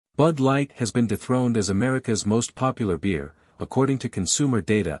Bud Light has been dethroned as America's most popular beer, according to consumer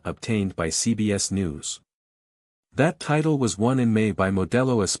data obtained by CBS News. That title was won in May by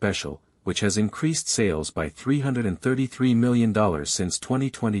Modelo Especial, which has increased sales by $333 million since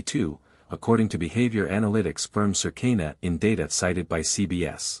 2022, according to behavior analytics firm Circana in data cited by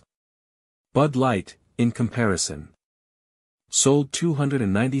CBS. Bud Light, in comparison, sold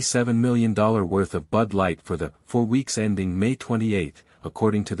 $297 million worth of Bud Light for the 4 weeks ending May 28,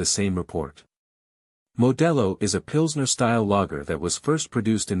 according to the same report. Modelo is a Pilsner-style lager that was first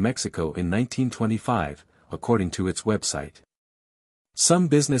produced in Mexico in 1925, according to its website. Some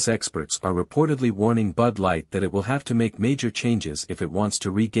business experts are reportedly warning Bud Light that it will have to make major changes if it wants to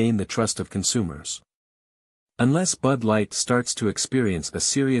regain the trust of consumers. Unless Bud Light starts to experience a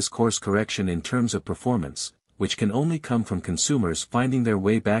serious course correction in terms of performance, which can only come from consumers finding their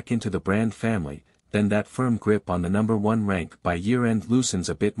way back into the brand family, then that firm grip on the #1 rank by year-end loosens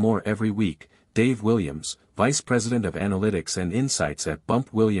a bit more every week, Dave Williams, Vice President of Analytics and Insights at Bump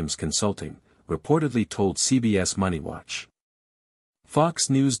Williams Consulting, reportedly told CBS MoneyWatch. Fox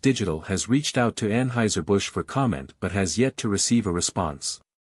News Digital has reached out to Anheuser-Busch for comment but has yet to receive a response.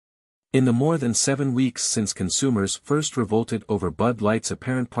 In the more than 7 weeks since consumers first revolted over Bud Light's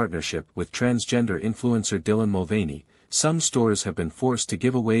apparent partnership with transgender influencer Dylan Mulvaney, some stores have been forced to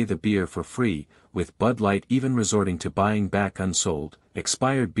give away the beer for free, with Bud Light even resorting to buying back unsold,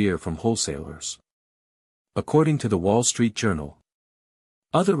 expired beer from wholesalers. According to the Wall Street Journal,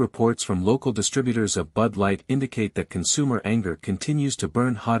 other reports from local distributors of Bud Light indicate that consumer anger continues to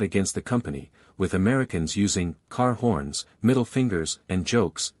burn hot against the company, with Americans using car horns, middle fingers, and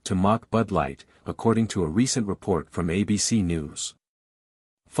jokes to mock Bud Light, according to a recent report from ABC News.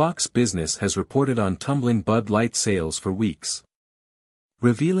 Fox Business has reported on tumbling Bud Light sales for weeks,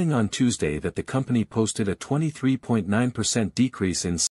 revealing on Tuesday that the company posted a 23.9% decrease in